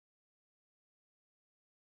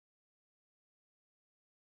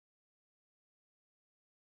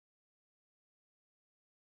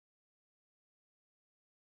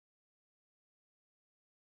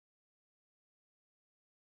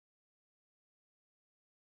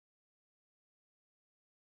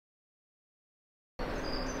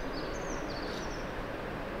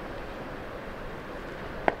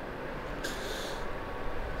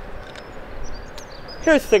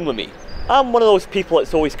Here's the thing with me. I'm one of those people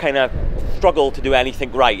that's always kind of struggled to do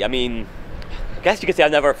anything right. I mean, I guess you could say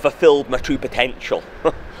I've never fulfilled my true potential.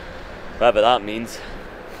 Whatever that means.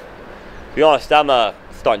 To be honest, I'm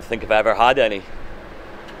starting to think if I ever had any.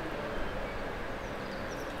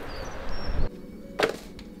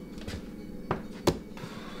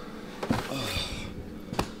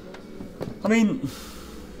 I mean,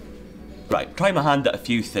 right, try my hand at a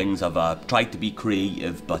few things. I've tried to be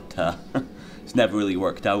creative, but it's never really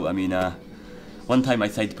worked out. I mean, one time I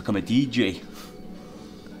decided to become a DJ.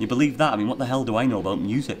 You believe that? I mean, what the hell do I know about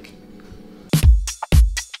music?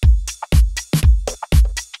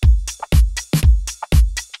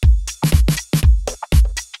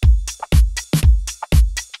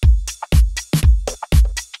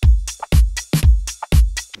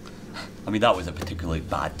 I mean, that was a particularly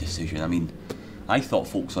bad decision. I mean, I thought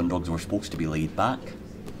folks on drugs were supposed to be laid back.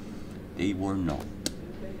 They were not.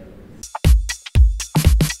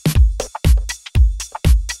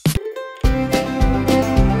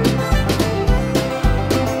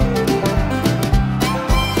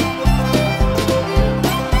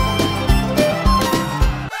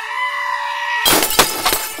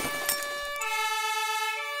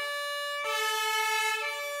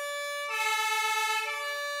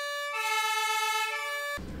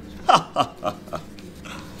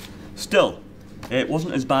 Still, it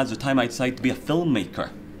wasn't as bad as the time I decided to be a filmmaker.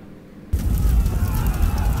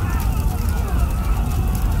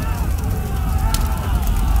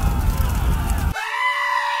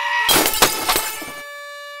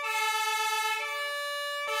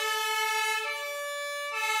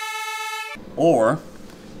 Or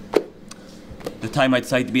the time I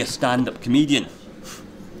decided to be a stand-up comedian.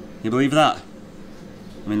 You believe that?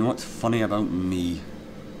 I mean, what's funny about me?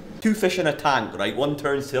 Two fish in a tank, right? One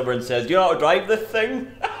turns to the other and says, "Do you know how to drive this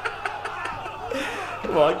thing?"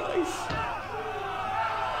 Come on, guys.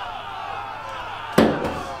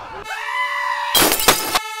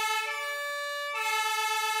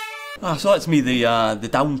 So that's me, the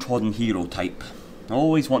downtrodden hero type.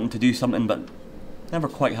 Always wanting to do something, but never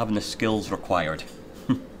quite having the skills required.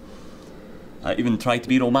 I even tried to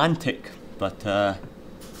be romantic, but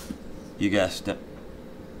you guessed it.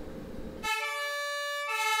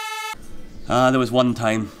 There was one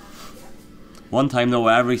time though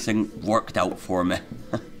where everything worked out for me.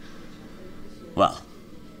 Well,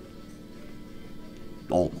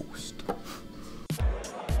 almost.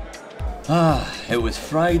 It was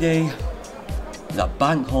Friday, it was a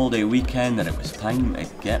bank holiday weekend, and it was time to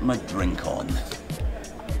get my drink on.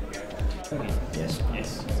 Yes.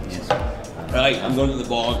 Right, I'm going to the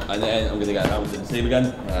bog, and then I'm going to get around to the same again.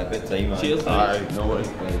 A bit time, man. Cheers, Alright, no worries.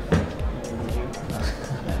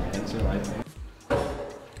 Thanks, alright.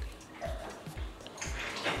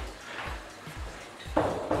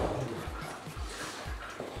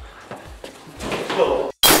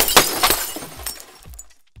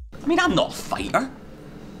 I mean, I'm not a fighter.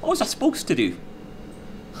 What was I supposed to do?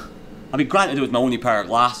 I mean, granted it was my only pair of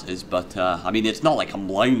glasses, but I mean, it's not like I'm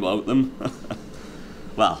blind without them.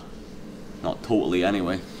 Well, not totally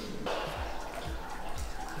anyway.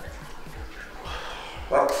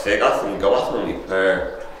 Fuck's sake, that's my only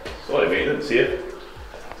pair. Sorry mate, didn't see it.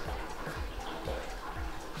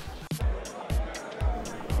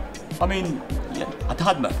 I mean, yeah, I'd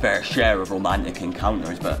had my fair share of romantic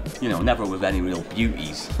encounters, but, you know, never with any real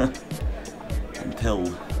beauties. Until...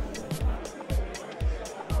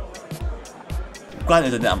 Granted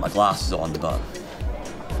I didn't have my glasses on, but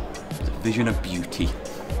it was a vision of beauty.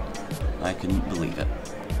 I couldn't believe it.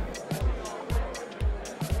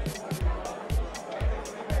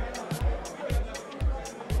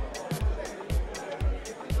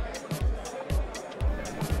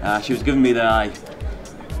 She was giving me the eye.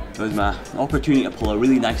 It was my opportunity to pull a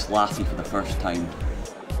really nice lassie for the first time.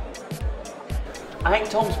 I think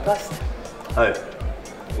Tom's pissed. How?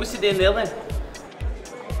 What's he doing there then?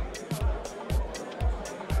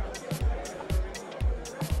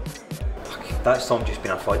 That's Tom just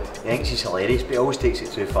been a fud. He thinks he's hilarious, but he always takes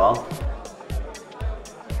it too far.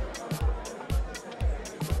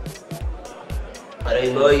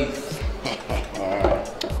 Alright boys.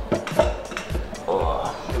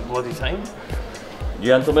 Good bloody time.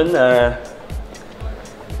 Gentlemen,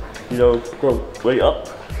 you know, go wait up.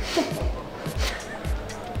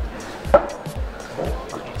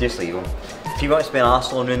 Just leave him. If you want to be an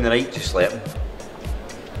arsehole around the night, just let him.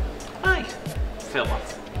 Aye, fair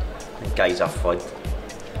enough. The guy's a fud.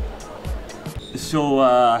 So,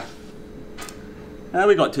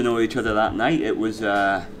 we got to know each other that night. It was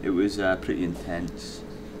pretty intense.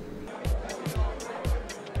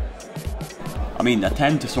 I mean, I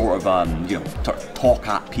tend to sort of, you know, talk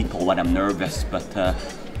at people when I'm nervous, but,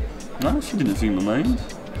 no, she didn't seem to mind.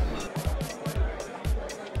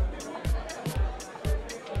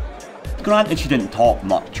 Granted, she didn't talk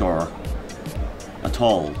much or at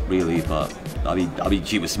all, really, but I mean,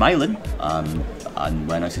 she was smiling, and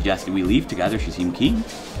when I suggested we leave together, she seemed keen.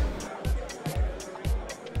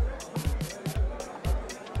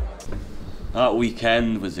 That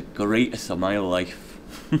weekend was the greatest of my life.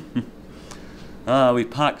 We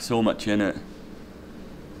packed so much in it.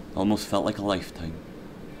 Almost felt like a lifetime.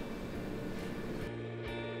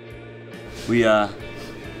 We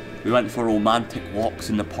went for romantic walks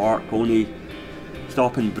in the park, only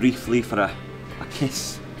stopping briefly for a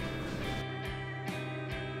kiss.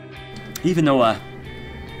 Even though I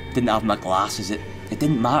didn't have my glasses, it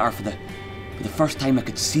didn't matter. For the first time I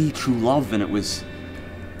could see true love, and it was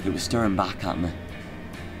staring back at me.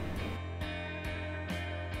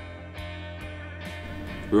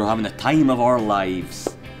 We were having the time of our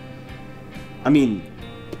lives. I mean,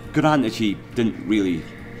 granted, she didn't really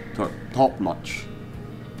talk much,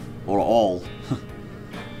 or at all.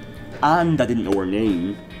 And I didn't know her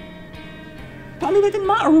name. But I mean, it didn't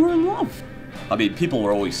matter, we were in love. I mean, people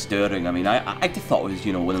were always staring. I mean, I just thought it was,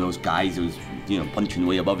 you know, one of those guys who was, you know, punching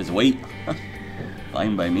way above his weight.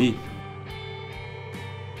 Fine by me.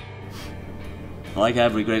 Like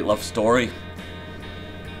every great love story,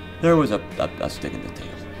 there was a stick in the tail.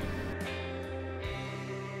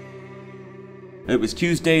 It was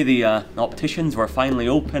Tuesday, the opticians were finally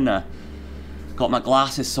open. Got my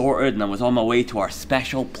glasses sorted, and I was on my way to our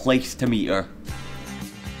special place to meet her.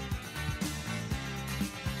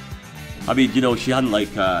 I mean, you know, she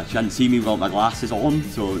hadn't seen me without my glasses on,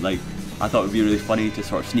 so like, I thought it would be really funny to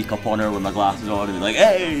sort of sneak up on her with my glasses on and be like,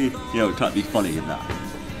 hey! You know, try to be funny in that.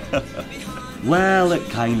 Well, it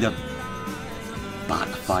kind of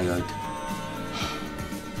backfired.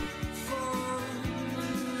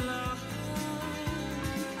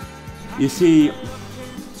 You see,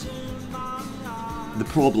 the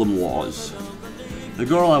problem was, the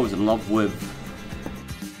girl I was in love with,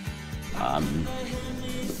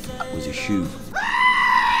 was a shoe.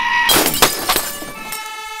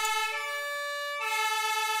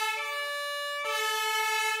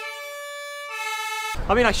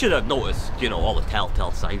 I mean, I should have noticed, you know, all the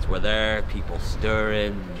telltale signs were there, people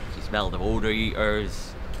stirring, she smelled of odour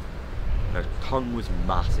eaters, her tongue was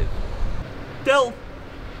massive. Still,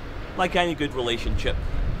 like any good relationship,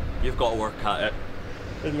 you've got to work at it.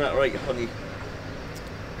 Isn't that right, honey?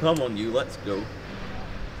 Come on, you, let's go.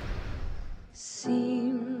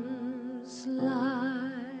 Seems like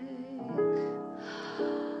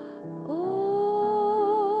old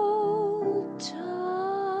times,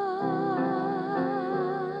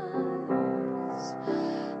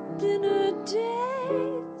 dinner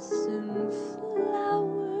dates and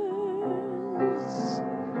flowers,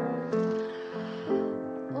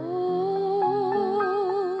 old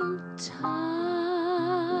times,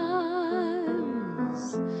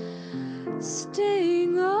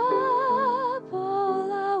 staying up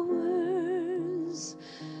all hours,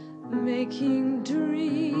 making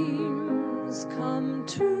dreams come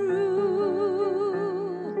true,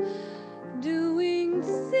 doing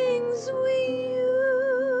things we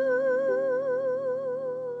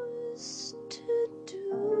used to do.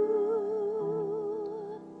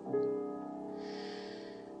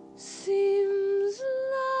 Seems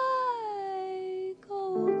like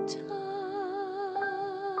old times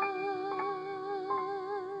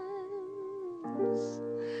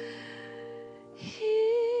here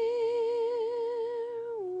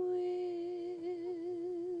with you.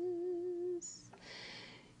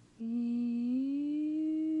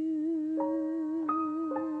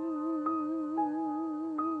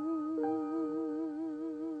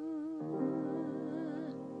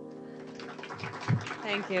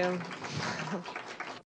 Thank you.